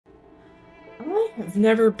I have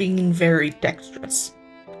never been very dexterous.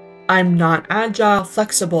 I'm not agile,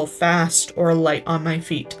 flexible, fast, or light on my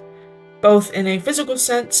feet, both in a physical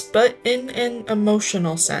sense, but in an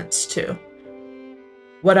emotional sense too.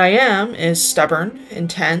 What I am is stubborn,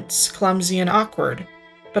 intense, clumsy, and awkward,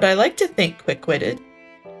 but I like to think quick-witted.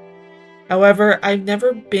 However, I've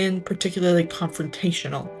never been particularly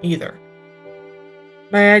confrontational either.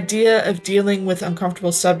 My idea of dealing with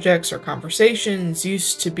uncomfortable subjects or conversations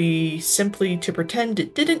used to be simply to pretend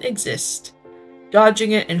it didn't exist,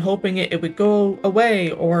 dodging it and hoping it would go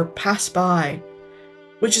away or pass by,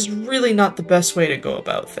 which is really not the best way to go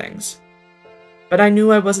about things. But I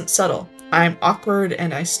knew I wasn't subtle. I'm awkward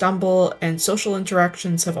and I stumble, and social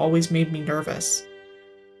interactions have always made me nervous.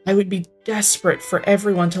 I would be desperate for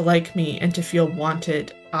everyone to like me and to feel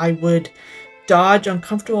wanted. I would dodge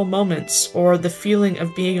uncomfortable moments or the feeling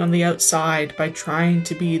of being on the outside by trying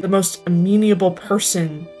to be the most amenable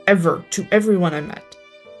person ever to everyone I met.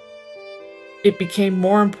 It became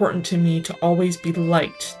more important to me to always be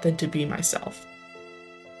liked than to be myself.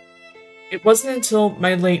 It wasn't until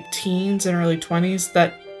my late teens and early 20s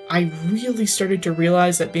that I really started to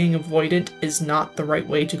realize that being avoidant is not the right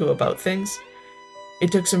way to go about things.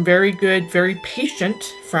 It took some very good, very patient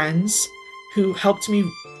friends who helped me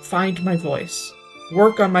find my voice,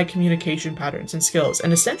 work on my communication patterns and skills,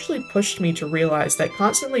 and essentially pushed me to realize that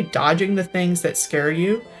constantly dodging the things that scare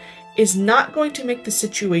you is not going to make the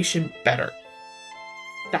situation better.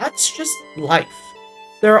 That's just life.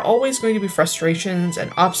 There are always going to be frustrations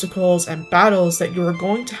and obstacles and battles that you are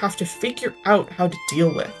going to have to figure out how to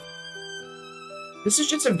deal with. This is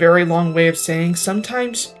just a very long way of saying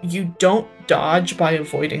sometimes you don't dodge by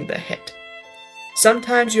avoiding the hit.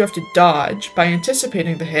 Sometimes you have to dodge by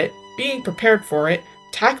anticipating the hit, being prepared for it,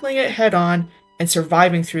 tackling it head on, and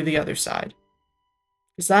surviving through the other side.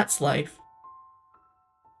 Because that's life.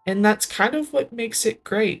 And that's kind of what makes it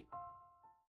great.